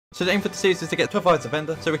So the aim for the series is to get 12 hours of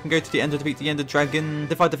Ender, so we can go to the end and defeat the Ender Dragon.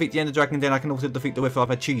 If I defeat the Ender Dragon, then I can also defeat the Wither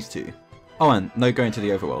if I choose to. Oh, and no going to the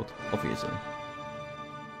overworld, obviously.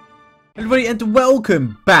 Everybody, and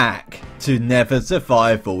welcome back to Nether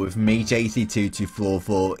Survival with me,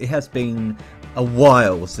 JacyGames. It has been a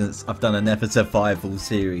while since I've done a Nether Survival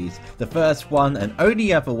series. The first one and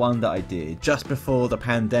only other one that I did just before the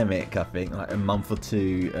pandemic, I think, like a month or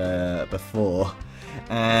two before.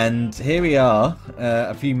 And here we are,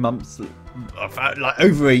 a few months, like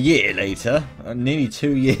over a year later, nearly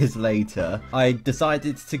 2 years later, I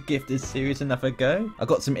decided to give this series another go. I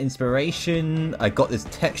got some inspiration, I got this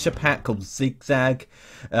texture pack called Zigzag,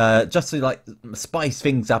 just to like spice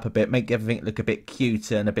things up a bit, make everything look a bit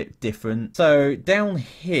cuter and a bit different. So down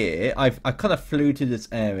here, I kind of flew to this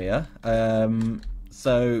area,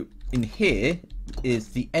 so in here is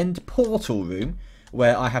the end portal room,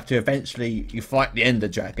 where I have to eventually fight the Ender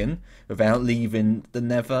Dragon without leaving the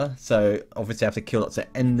Nether. So obviously I have to kill lots of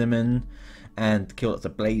Endermen and kill lots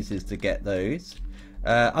of blazes to get those.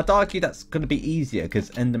 I'd argue that's going to be easier because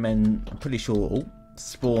Endermen, I'm pretty sure,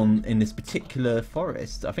 spawn in this particular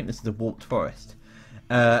forest. I think this is a warped forest.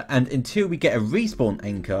 And until we get a respawn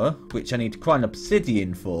anchor, which I need to grind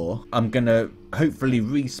obsidian for, I'm going to hopefully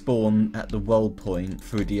respawn at the world point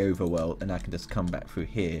through the overworld, and I can just come back through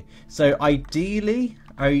here. So ideally,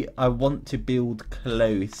 I want to build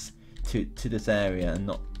close to this area and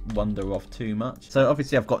not wander off too much. So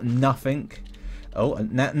obviously I've got nothing. Oh,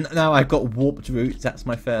 and now I've got warped roots, that's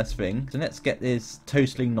my first thing. So let's get this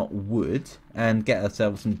totally not wood and get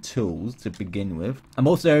ourselves some tools to begin with. I'm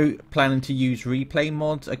also planning to use replay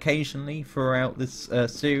mods occasionally throughout this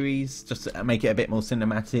series, just to make it a bit more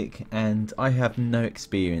cinematic, and I have no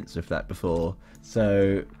experience with that before.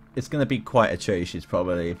 So it's going to be quite atrocious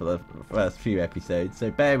probably for the first few episodes,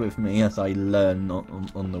 so bear with me as I learn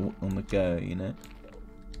on the go, you know.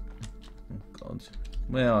 Oh god,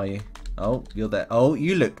 where are you? Oh, you're there. Oh,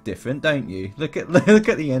 you look different, don't you? Look at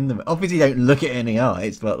the end of it. Obviously, don't look at any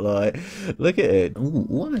eyes, but like, look at it.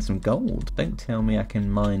 Ooh, there's some gold. Don't tell me I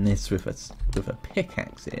can mine this with a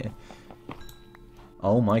pickaxe here.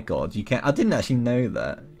 Oh my god, you can't. I didn't actually know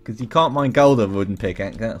that, because you can't mine gold with a wooden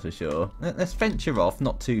pickaxe. That's for sure. Let's venture off,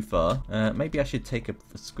 not too far. Maybe I should take a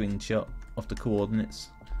screenshot of the coordinates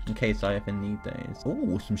in case I ever need those.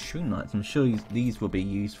 Oh, some shroomlights. I'm sure these will be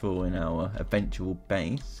useful in our eventual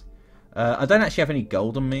base. I don't actually have any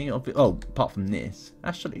gold on me. Oh, apart from this.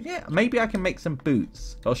 Actually, yeah, maybe I can make some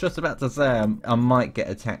boots. I was just about to say I might get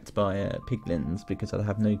attacked by piglins because I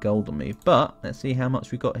have no gold on me. But let's see how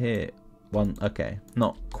much we got here. One, okay,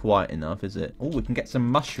 not quite enough, is it? Oh, we can get some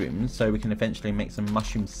mushrooms, so we can eventually make some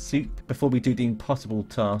mushroom soup before we do the impossible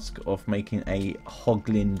task of making a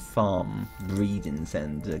hoglin farm breeding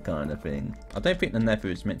center kind of thing. I don't think the Nether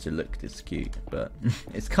is meant to look this cute, but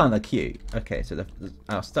it's kind of cute. Okay, so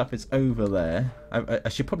our stuff is over there. I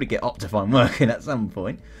should probably get Optifine working at some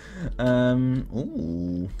point.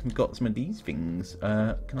 Ooh, we've got some of these things.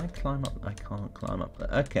 Can I climb up? I can't climb up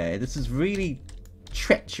there. Okay, this is really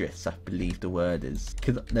treacherous, I believe the word is,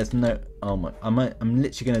 because there's no. Oh my! I'm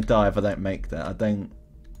literally gonna die if I don't make that. I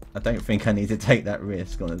don't think I need to take that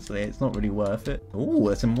risk. Honestly, it's not really worth it. Oh,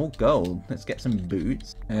 there's some more gold. Let's get some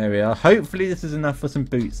boots. There we are. Hopefully this is enough for some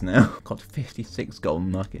boots now. Got 56 gold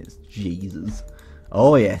nuggets. Jesus.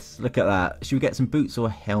 Oh yes, look at that. Should we get some boots or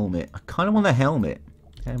a helmet? I kind of want a helmet.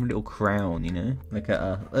 Have a little crown, you know. Look at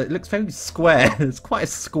her. It looks very square. It's quite a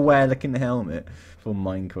square looking helmet for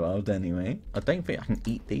Minecraft anyway. I don't think I can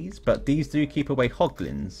eat these, but these do keep away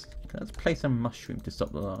hoglins. Let's place a mushroom to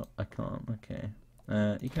stop the... I can't. Okay.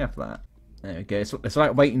 You can have that. There we go. It's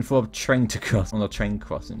like waiting for a train to cross on a train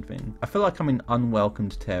crossing thing. I feel like I'm in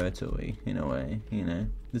unwelcomed territory in a way, you know.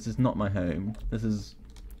 This is not my home. This is...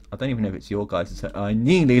 I don't even know if it's your guys' home. I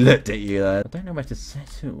nearly looked at you there. I don't know where to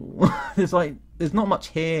settle. There's not much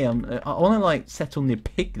here. I want to like settle near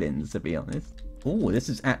piglins, to be honest. Oh, this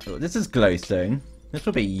is glowstone. This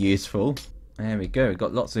will be useful. There we go. We've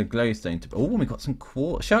got lots of glowstone. Oh, we got some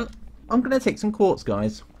quartz. I'm gonna take some quartz,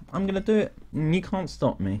 guys. I'm gonna do it. You can't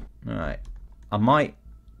stop me. All right. I might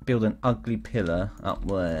build an ugly pillar up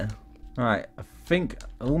there. All right. I think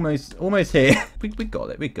almost here. we got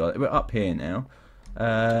it. We got it. We're up here now.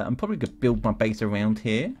 I'm probably gonna build my base around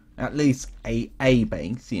here. At least a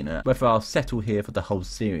base, you know. Whether I'll settle here for the whole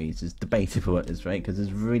series is debatable at this rate, because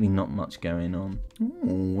there's really not much going on.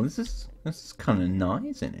 Ooh, this is kind of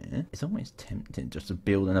nice, isn't it? It's almost tempting just to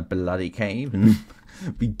build in a bloody cave and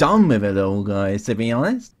be done with it all, guys, to be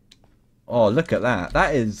honest. Oh, look at that.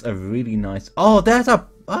 That is a really nice... Oh, there's a...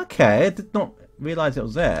 Okay, I did not realise it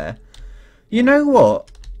was there. You know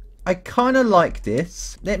what? I kind of like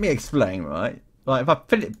this. Let me explain, right? like if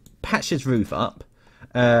I patch his roof up,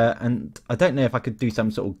 and I don't know if I could do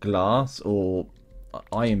some sort of glass or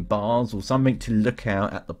iron bars or something to look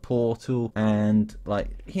out at the portal, and like,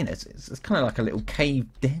 you know, it's kind of like a little cave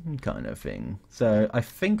den kind of thing. So I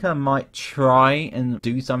think I might try and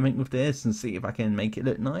do something with this and see if I can make it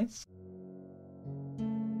look nice.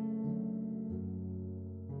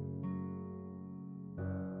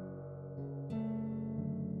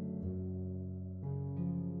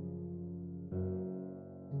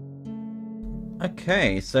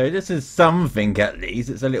 Okay, so this is something at least.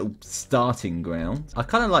 It's a little starting ground. I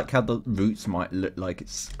kind of like how the roots might look like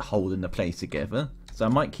it's holding the place together. So I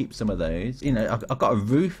might keep some of those. You know, I've got a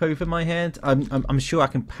roof over my head. I'm sure I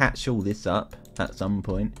can patch all this up at some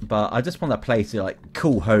point. But I just want a place to like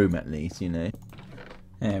call home at least, you know.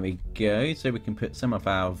 There we go. So we can put some of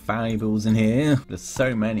our valuables in here. There's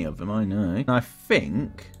so many of them, I know. And I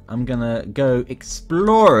think I'm gonna go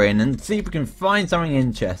exploring and see if we can find something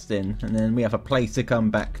interesting, and then we have a place to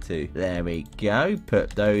come back to. There we go. Put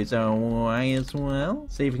those away as well.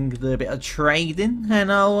 See if we can do a bit of trading,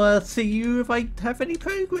 and I'll see you if I have any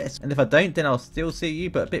progress. And if I don't, then I'll still see you,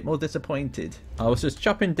 but a bit more disappointed. I was just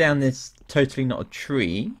chopping down this totally not a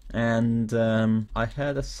tree, and I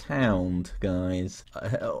heard a sound, guys.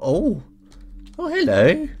 Oh,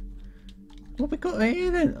 hello. What we got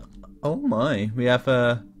here then? Oh my, we have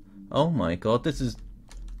a. Oh my god, this is...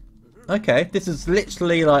 Okay, this is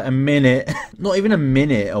literally like a minute, not even a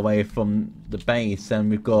minute away from the base, and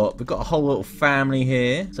we've got a whole little family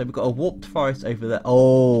here. So we've got a warped forest over there.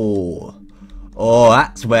 Oh,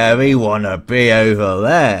 that's where we want to be, over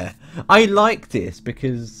there. I like this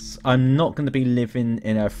because I'm not going to be living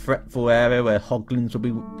in a fretful area where hoglins will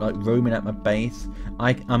be like roaming at my base.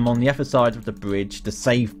 I'm on the other side of the bridge, the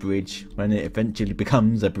safe bridge, when it eventually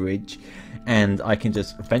becomes a bridge. And I can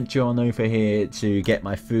just venture on over here to get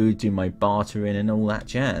my food, do my bartering and all that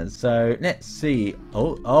jazz. So let's see.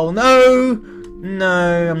 Oh no!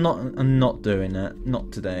 No, I'm not doing that.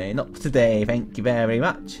 Not today. Not today, thank you very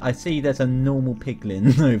much. I see there's a normal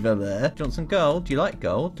piglin over there. Do you want some gold? Do you like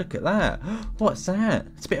gold? Look at that. What's that?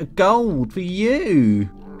 It's a bit of gold for you.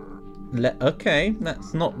 Okay,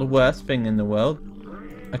 that's not the worst thing in the world.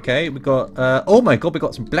 Okay, we got, oh my god, we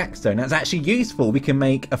got some blackstone. That's actually useful. We can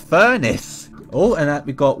make a furnace. Oh, and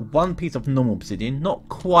we got one piece of normal obsidian. Not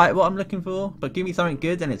quite what I'm looking for, but give me something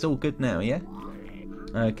good and it's all good now, yeah?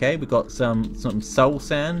 Okay, we got some soul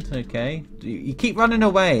sand. Okay, you keep running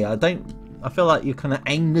away. I feel like you're kind of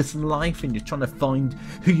aimless in life and you're trying to find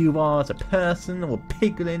who you are as a person or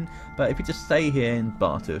piglin. But if you just stay here and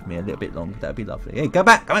barter with me a little bit longer, that'd be lovely. Hey, go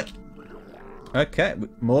back, come on. Okay,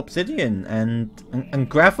 more obsidian and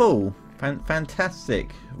gravel.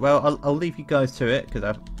 Fantastic. Well, I'll leave you guys to it because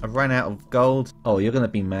I've run out of gold. Oh, you're going to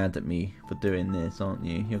be mad at me for doing this, aren't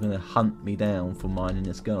you? You're going to hunt me down for mining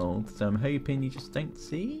this gold. So I'm hoping you just don't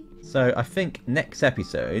see. So I think next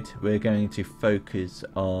episode we're going to focus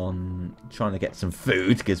on trying to get some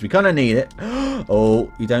food because we kind of need it. Oh,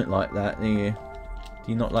 you don't like that, do you?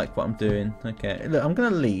 Do you not like what I'm doing? Okay, look, I'm going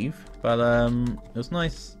to leave. But it was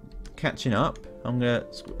nice catching up. I'm gonna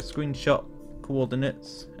screenshot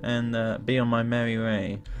coordinates and be on my merry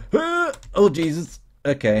way. Oh Jesus!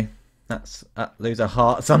 Okay, those are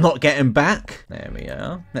hearts I'm not getting back. There we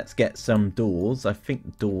are. Let's get some doors. I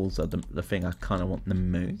think doors are the thing I kind of want the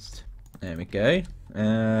most. There we go.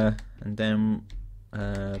 And then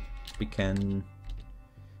we can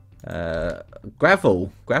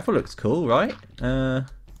gravel. Gravel looks cool, right?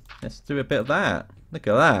 Let's do a bit of that. Look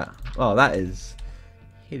at that. Oh, that is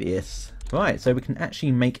hideous. Right, so we can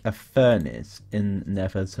actually make a furnace in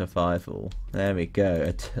Nether Survival. There we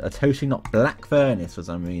go. A totally not black furnace for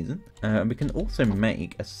some reason. And we can also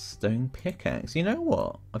make a stone pickaxe. You know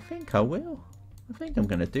what? I think I will. I think I'm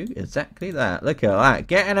going to do exactly that. Look at that.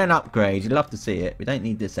 Getting an upgrade. You'd love to see it. We don't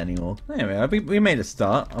need this anymore. There we are. We made a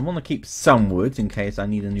start. I want to keep some wood in case I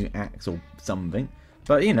need a new axe or something.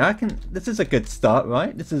 But, you know, this is a good start,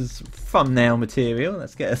 right? This is thumbnail material.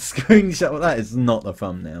 Let's get a screenshot. That is not the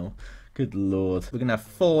thumbnail. Good lord. We're going to have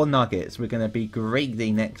 4 nuggets. We're going to be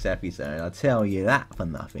greedy next episode. I'll tell you that for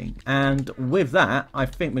nothing. And with that, I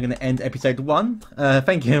think we're going to end episode 1.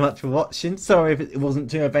 Thank you very much for watching. Sorry if it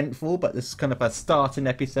wasn't too eventful, but this is kind of a starting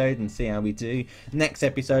episode and see how we do. Next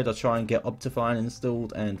episode, I'll try and get Optifine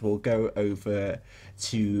installed and we'll go over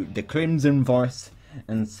to the Crimson Forest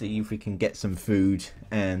and see if we can get some food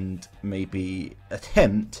and maybe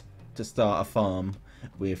attempt to start a farm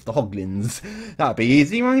with the hoglins. That'd be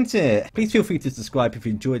easy, won't it? Please feel free to subscribe if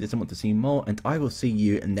you enjoyed this and want to see more, and I will see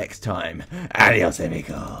you next time. Adios,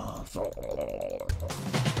 amigos.